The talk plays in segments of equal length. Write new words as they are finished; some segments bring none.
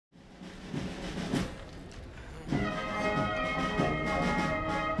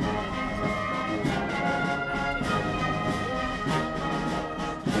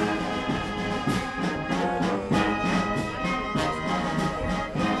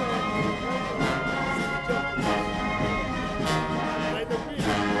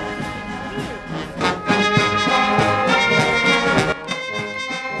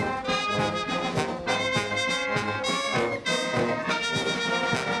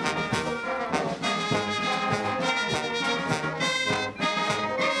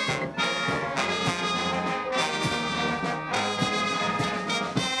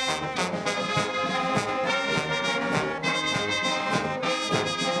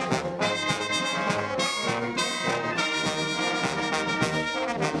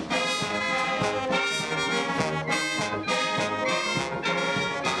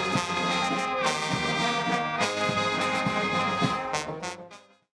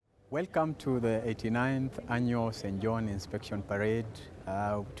Welcome to the 89th Annual St. John Inspection Parade.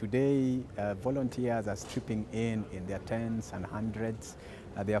 Today, volunteers are stripping in their tens and hundreds.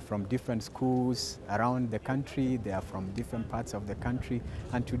 They are from different schools around the country. They are from different parts of the country.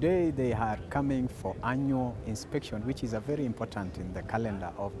 And today they are coming for annual inspection, which is very important in the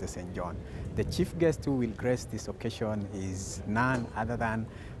calendar of the St. John. The chief guest who will grace this occasion is none other than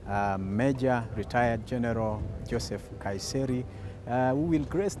Major Retired General Joseph KICC, who will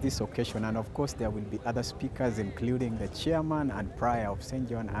grace this occasion, and of course there will be other speakers including the chairman and prior of St.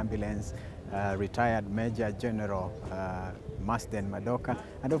 John Ambulance, retired Major General Marsden Madoka,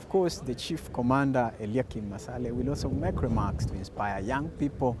 and of course the Chief Commander Eliakim Masale will also make remarks to inspire young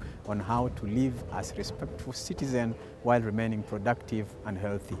people on how to live as respectful citizens while remaining productive and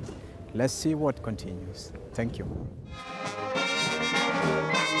healthy. Let's see what continues. Thank you.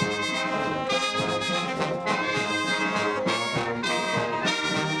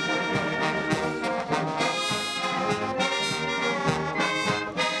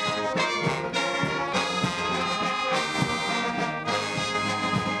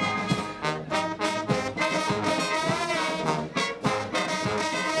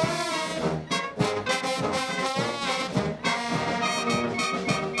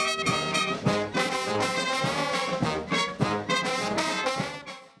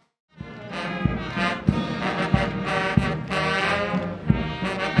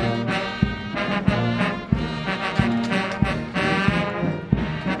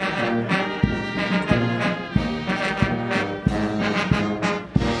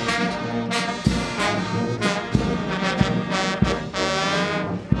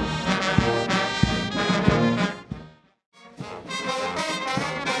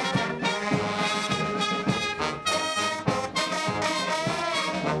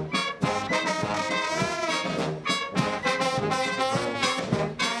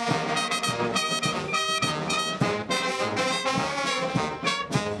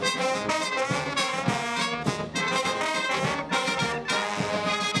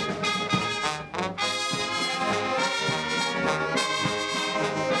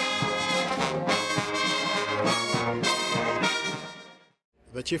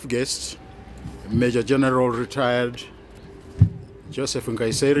 The chief guest, Major General Retired Joseph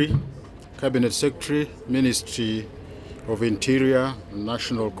KICC, Cabinet Secretary, Ministry of Interior and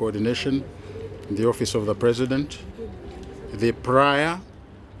National Coordination, in the Office of the President, the prior,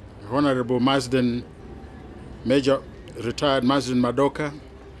 Honorable Major Retired Marsden Madoka,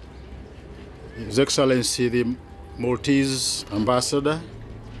 His Excellency the Maltese Ambassador,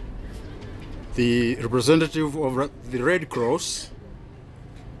 the representative of the Red Cross,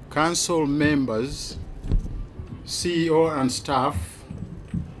 Council members, CEO and staff,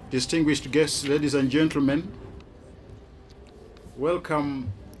 distinguished guests, ladies and gentlemen,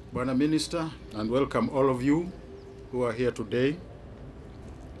 welcome Bwana Minister, and welcome all of you who are here today.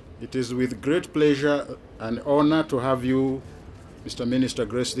 It is with great pleasure and honor to have you, Mr. Minister,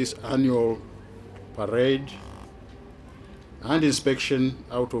 grace this annual parade and inspection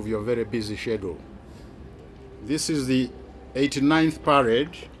out of your very busy schedule. This is the 89th parade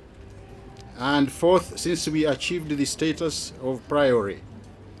and fourth since we achieved the status of priory.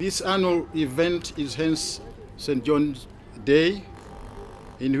 This annual event is hence St. John's Day,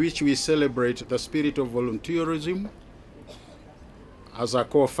 in which we celebrate the spirit of volunteerism as a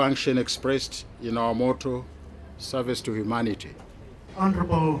core function expressed in our motto, service to humanity.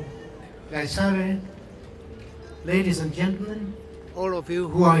 Honorable KICC, ladies and gentlemen, all of you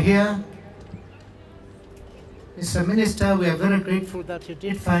who are here, Mr. Minister, we are very grateful that you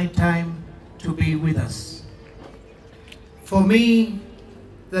did find time to be with us. For me,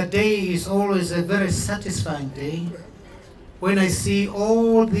 the day is always a very satisfying day when I see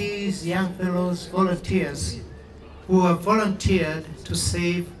all these young fellows, volunteers, who have volunteered to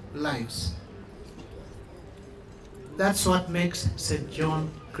save lives. That's what makes St.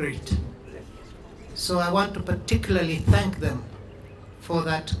 John great. So I want to particularly thank them for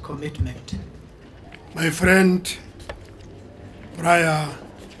that commitment. My friend, Prior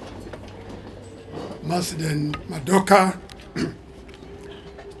Marsden Madoka,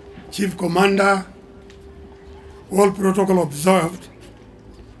 Chief Commander, all protocol observed,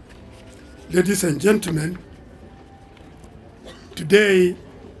 ladies and gentlemen, today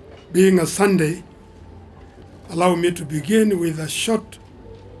being a Sunday, allow me to begin with a short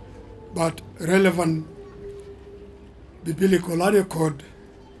but relevant biblical record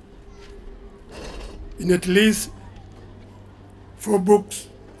in at least 4 books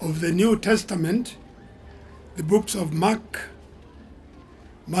of the New Testament, the books of Mark,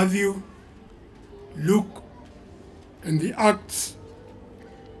 Matthew, Luke, and the Acts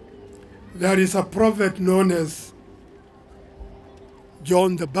there is a prophet known as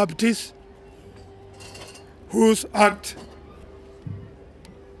John the Baptist, whose act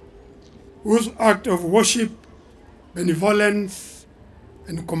of worship, benevolence,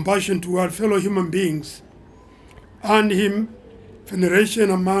 and compassion toward fellow human beings earned him veneration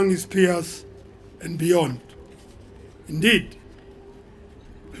among his peers and beyond. Indeed,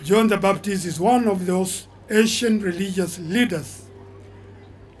 John the Baptist is one of those ancient religious leaders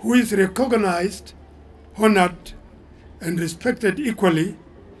who is recognized, honored, and respected equally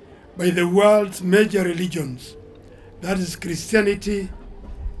by the world's major religions, that is Christianity,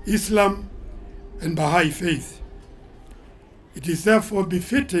 Islam, and Baha'i faith. It is therefore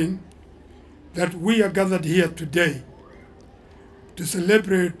befitting that we are gathered here today to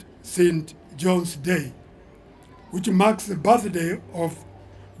celebrate St. John's Day, which marks the birthday of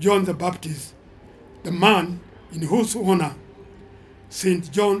John the Baptist, the man in whose honor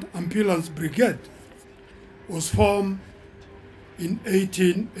St. John Ambulance Brigade was formed in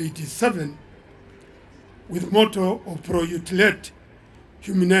 1887 with motto of Pro Utilet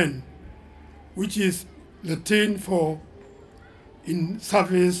Humanae, which is Latin for in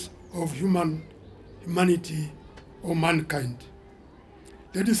service of humanity or mankind.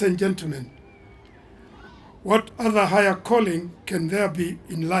 Ladies and gentlemen, what other higher calling can there be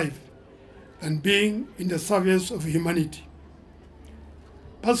in life than being in the service of humanity?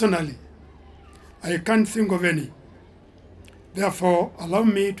 Personally, I can't think of any. Therefore, allow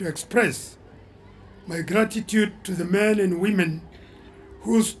me to express my gratitude to the men and women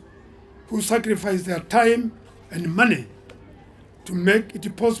who sacrifice their time and money to make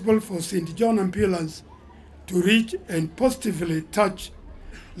it possible for St. John Ambulance to reach and positively touch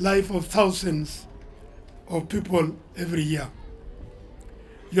life of thousands of people every year.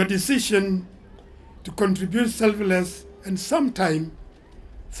 Your decision to contribute selfless and sometimes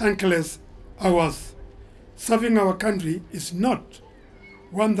thankless hours serving our country is not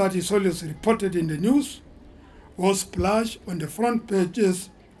one that is always reported in the news or splashed on the front pages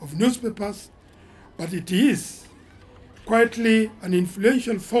of newspapers, but it is quietly an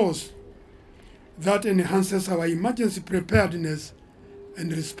influential force that enhances our emergency preparedness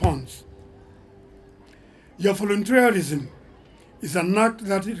and response. Your volunteerism is an act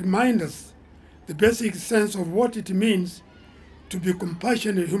that reminds us the basic sense of what it means to be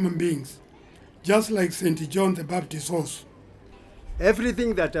compassionate human beings, just like St. John the Baptist was.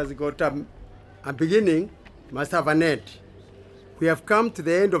 Everything that has got a beginning must have an end. We have come to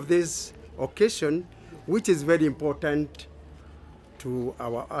the end of this occasion, which is very important to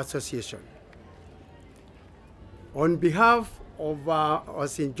our association. On behalf of our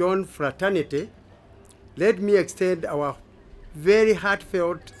St. John fraternity, let me extend our very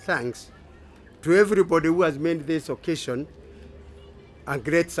heartfelt thanks to everybody who has made this occasion a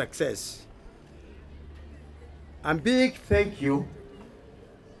great success. A big thank you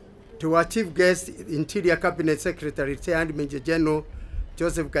to our chief guest, Interior Cabinet Secretary, and Major General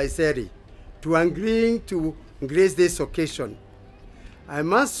Joseph Kaiseri, to agreeing to grace this occasion. I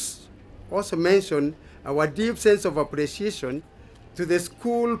must also mention our deep sense of appreciation to the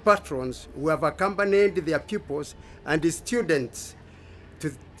school patrons who have accompanied their pupils and the students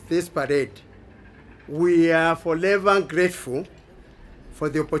to this parade. We are forever grateful for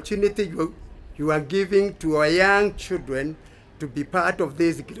the opportunity you are giving to our young children to be part of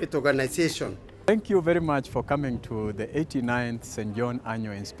this great organization. Thank you very much for coming to the 89th St. John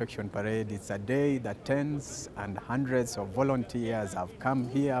Annual Inspection Parade. It's a day that tens and hundreds of volunteers have come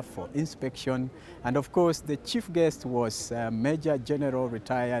here for inspection. And of course, the chief guest was Major General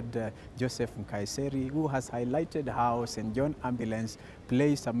retired Joseph Kaiseri, who has highlighted how St. John Ambulance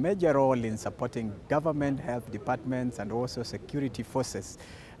plays a major role in supporting government health departments and also security forces.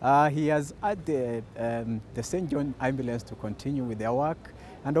 He has urged the St. John Ambulance to continue with their work.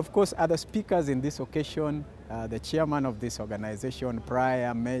 And of course, other speakers in this occasion, the chairman of this organization,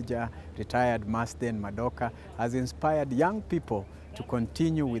 prior Major retired Marsden Madoka, has inspired young people to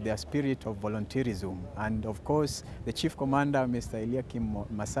continue with their spirit of volunteerism. And of course, the chief commander, Mr. Eliakim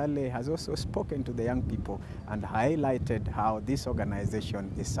Masale, has also spoken to the young people and highlighted how this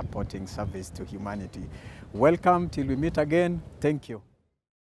organization is supporting service to humanity. Welcome till we meet again. Thank you.